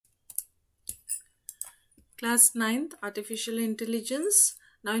Class 9th Artificial Intelligence.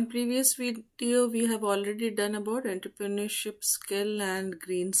 Now in previous video we have already done about entrepreneurship skill and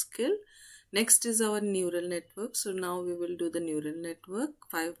green skill. Next is our neural network. So now we will do the neural network.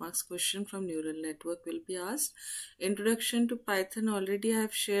 5 marks question from neural network will be asked. Introduction to Python already I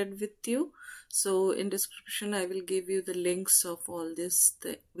have shared with you. So in description I will give you the links of all these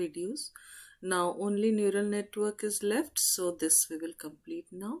videos. Now only neural network is left. So this we will complete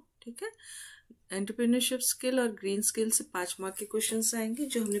now. ठीक है. Entrepreneurship skill और green skill से 5 mark के questions आएंगे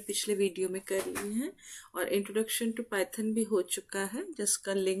जो हमने पिछले video में कर लिए हैं और इंट्रोडक्शन टू पाइथन भी हो चुका है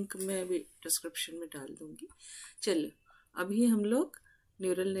जिसका लिंक मैं भी डिस्क्रिप्शन में डाल दूंगी. चलिए अभी हम लोग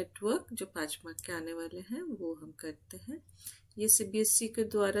न्यूरल नेटवर्क जो 5 मार्क के आने वाले हैं वो हम करते हैं. ये सीबीएसई के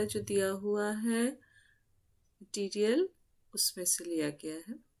द्वारा जो दिया हुआ है मटीरियल उसमें से लिया गया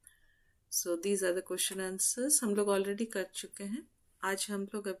है. So these are the question answers. हम लोग ऑलरेडी कर चुके हैं. आज हम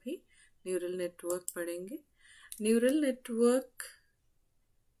लोग अभी न्यूरल नेटवर्क पढ़ेंगे. न्यूरल नेटवर्क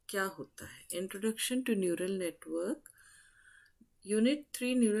क्या होता है? Introduction to neural network. Unit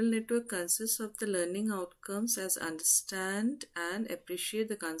 3 neural network consist of the learning outcomes as understand and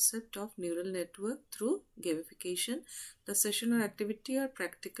appreciate the concept of neural network through gamification. The session और एक्टिविटी और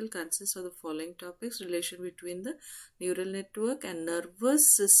practical consist of the following topics. Relation between the neural network and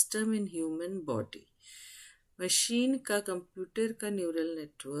nervous system in human body. Machine का computer का neural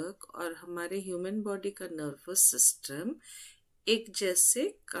network और हमारे human body का nervous system एक जैसे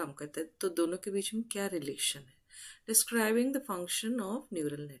काम करता है तो दोनों के बीच में क्या रिलेशन है. Describing the function of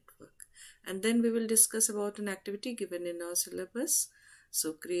neural network and then we will discuss about an activity given in our syllabus.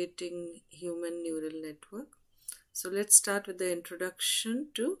 So creating human neural network. So let's start with the introduction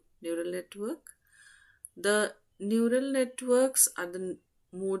to neural network. The neural networks are the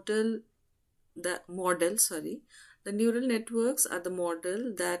the neural networks are the model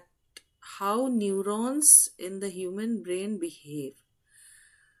that how neurons in the human brain behave.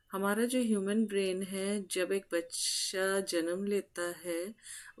 हमारा जो human brain है जब एक बच्चा जन्म लेता है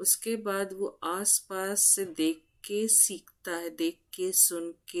उसके बाद वो आसपास से देख के सीखता है, देख के,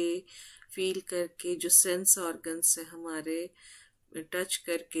 सुन के, फील करके, जो सेंस ऑर्गन्स है हमारे, टच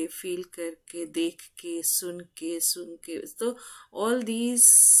करके, फील करके, देख के, सुन के, तो all these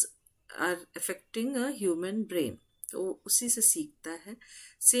are affecting a human brain. तो उसी से सीखता है.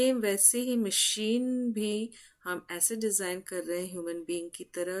 सेम वैसे ही मशीन भी हम ऐसे डिज़ाइन कर रहे हैं ह्यूमन बीइंग की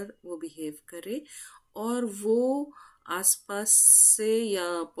तरह वो बिहेव करे और वो आसपास से या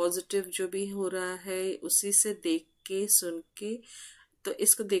पॉजिटिव जो भी हो रहा है उसी से देख के, सुन के, तो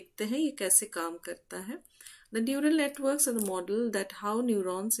इसको देखते हैं ये कैसे काम करता है. The neural networks are the model that how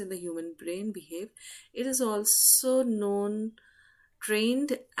neurons in the human brain behave. It is also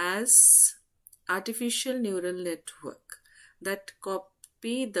trained as artificial neural network that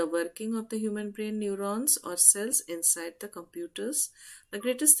copy the working of the human brain neurons or cells inside the computers. The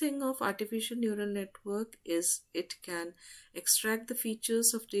greatest thing of artificial neural network is it can extract the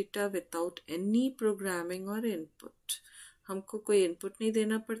features of data without any programming or input. हमको कोई input नहीं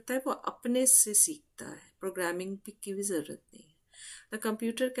देना पड़ता है, वो अपने से सीखता है, प्रोग्रामिंग की भी जरूरत नहीं है. The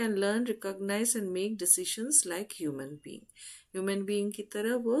computer can learn, recognize and make decisions like human being. Human being की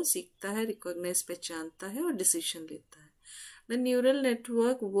तरह वो सीखता है, रिकॉग्नाइज पहचानता है और डिसीजन लेता है. The neural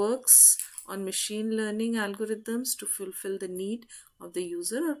network works on machine learning algorithms to fulfil the need of the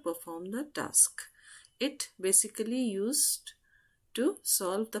user और perform the task. It basically used to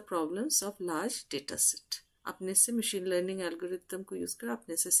solve the problems of large data set. अपने से machine learning algorithm को use कर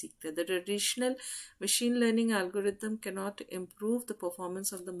अपने से सीखते हैं. The traditional machine learning algorithm can not improve the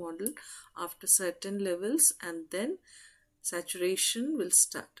performance of the model after certain levels and then saturation will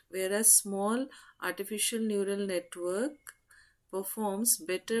start, whereas small artificial neural network performs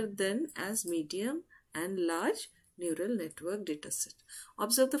better than as medium and large neural network dataset.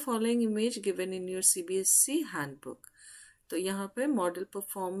 Observe the following image given in your CBSE handbook. तो यहाँ पे model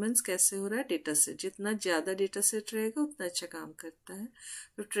performance कैसे हो रहा है data set. जितना ज़्यादा data set रहेगा उतना अच्छा काम करता है.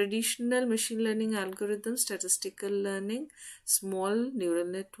 तो traditional machine learning algorithm, statistical learning, small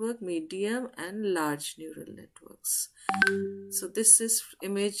neural network, medium and large neural networks. So this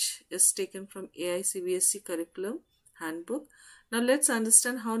image is taken from AI CBSE curriculum handbook. Now let's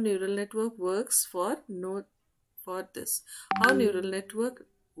understand how neural network works for this. How neural network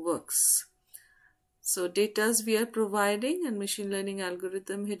works. So data we are providing and machine learning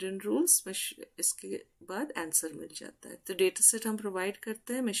algorithm hidden rules. इसके बाद answer मिल जाता है. तो data set हम provide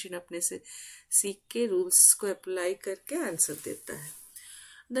करते हैं, machine अपने से सीख के रूल्स को अप्लाई करके आंसर देता है.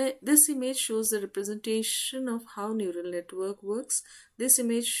 This image shows the representation of how neural network works. This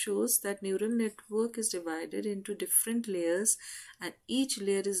image shows that neural network is divided into different layers, and each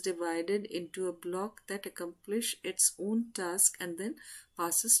layer is divided into a block that accomplish its own task and then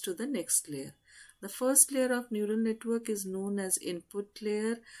passes to the next layer. The first layer of neural network is known as input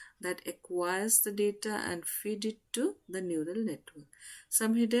layer, that acquires the data and feed it to the neural network.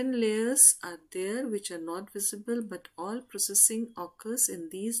 Some hidden layers are there which are not visible, but all processing occurs in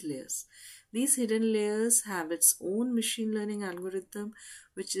these layers. These hidden layers have its own machine learning algorithm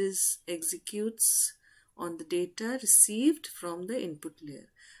which executes on the data received from the input layer.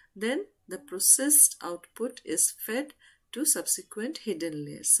 Then the processed output is fed to subsequent hidden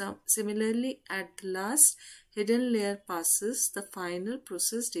layers. Similarly, at the last, hidden layer passes the final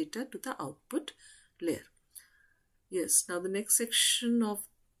processed data to the output layer. Yes, now the next section of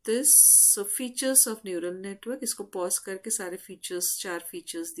this, so features of neural network, इसको pause करके सारे features, 4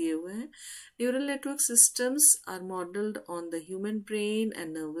 features दिए हुए हैं. Neural network systems are modeled on the human brain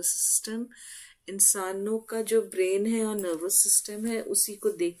and nervous system. इंसानों का जो brain है और नर्वस सिस्टम है उसी को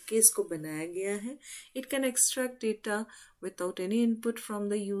देख के इसको बनाया गया है. It can extract data without any input from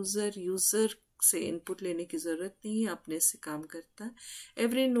the user से इनपुट लेने की जरूरत नहीं है, अपने से काम करता है.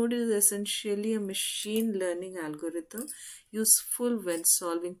 Every node is essentially a machine learning algorithm useful when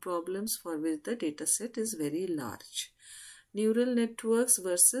solving problems for which the data set is very large. Neural networks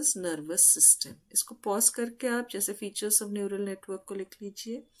versus nervous system, इसको पॉज करके आप जैसे फीचर्स ऑफ न्यूरल नेटवर्क को लिख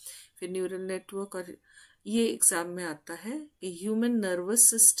लीजिए. फिर न्यूरल नेटवर्क, और ये एग्जाम में आता है ह्यूमन नर्वस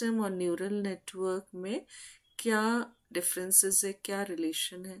सिस्टम और न्यूरल नेटवर्क में क्या डिफरेंसेस है, क्या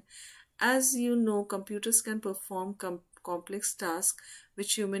रिलेशन है. As you know, computers can perform complex tasks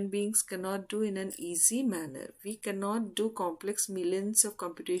which human beings cannot do in an easy manner. We cannot do complex millions of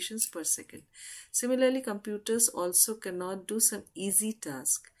computations per second. Similarly, computers also cannot do some easy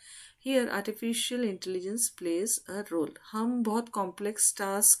task. Here, artificial intelligence plays a role. हम बहुत complex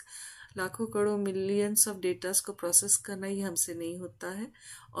task, लाखों crore millions of datas को process करना ही हमसे नहीं होता है,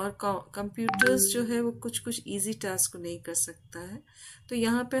 और कंप्यूटर्स जो है वो कुछ कुछ इजी टास्क को नहीं कर सकता है. तो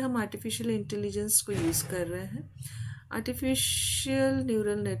यहाँ पे हम आर्टिफिशियल इंटेलिजेंस को यूज़ कर रहे हैं. Artificial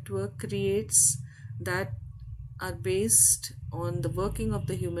neural network creates that are based on the working of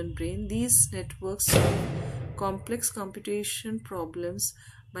the human brain. These networks solve complex computation problems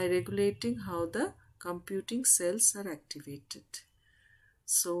by regulating how the computing cells are activated.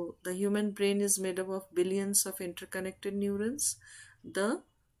 So the human brain is made up of billions of interconnected neurons. The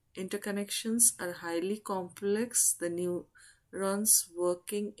interconnections are highly complex. The neurons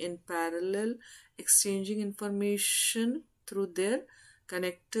working in parallel, exchanging information through their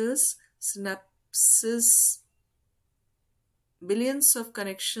connectors, synapses, billions of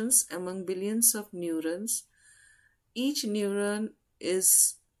connections among billions of neurons. Each neuron is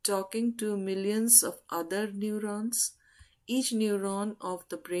talking to millions of other neurons. Each neuron of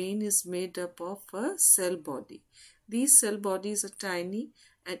the brain is made up of a cell body. These cell bodies are tiny.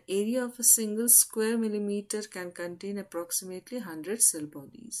 An area of a single square millimeter can contain approximately 100 cell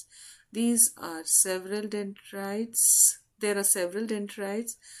bodies. These are several dendrites. There are several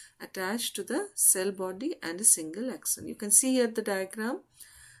dendrites attached to the cell body and a single axon. You can see here the diagram.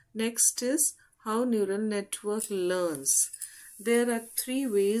 Next is how neural network learns. There are 3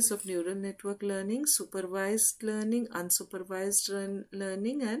 ways of neural network learning: supervised learning, unsupervised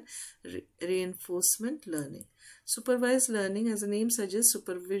learning, and reinforcement learning. Supervised learning, as the name suggests,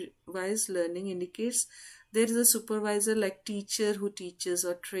 supervised learning indicates there is a supervisor like teacher who teaches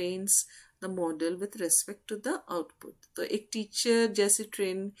or trains the model with respect to the output. तो एक teacher जैसे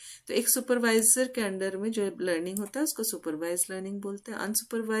train, तो एक supervisor के under में जो learning होता है उसको सुपरवाइज लर्निंग बोलते हैं.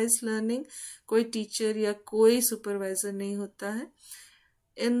 अनसुपरवाइज लर्निंग, कोई टीचर या कोई सुपरवाइजर नहीं होता है.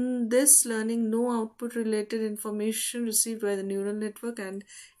 In this learning, no output related information received by the neural network, and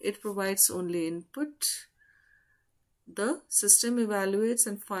it provides only input. The system evaluates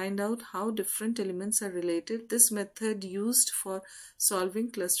and finds out how different elements are related. This method used for solving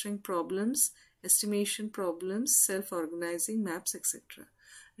clustering problems, estimation problems, self-organizing maps, etc.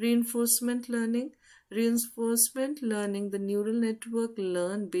 Reinforcement learning. Reinforcement learning, the neural network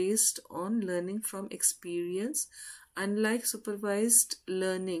learn based on learning from experience. Unlike supervised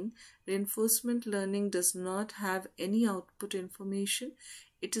learning, reinforcement learning does not have any output information.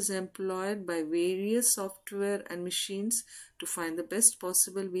 It is employed by various software and machines to find the best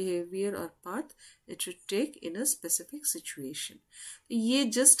possible behavior or path it should take in a specific situation. ये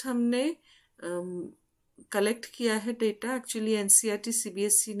just हमने collect किया है data. Actually NCERT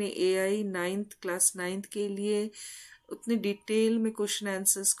CBSE ने AI 9th class 9th के लिए उतने detail में question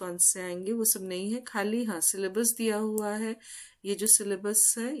answers कौन से आएंगे वो सब नहीं है, खाली हाँ सिलेबस दिया हुआ है। ये जो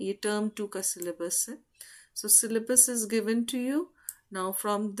सिलेबस है ये टर्म 2 का सिलेबस है। सो syllabus is given to you. Now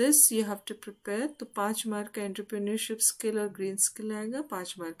from this you have to prepare. तो 5 मार्क का एंटरप्रेन्योरशिप स्किल और ग्रीन स्किल आएगा,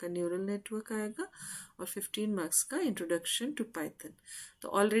 5 मार्क का न्यूरल नेटवर्क आएगा और 15 मार्क्स का इंट्रोडक्शन टू पाइथन। तो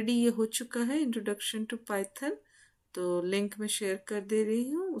ऑलरेडी ये हो चुका है इंट्रोडक्शन टू पाइथन, तो लिंक में शेयर कर दे रही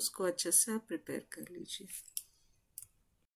हूँ, उसको अच्छे से आप प्रिपेयर कर लीजिए।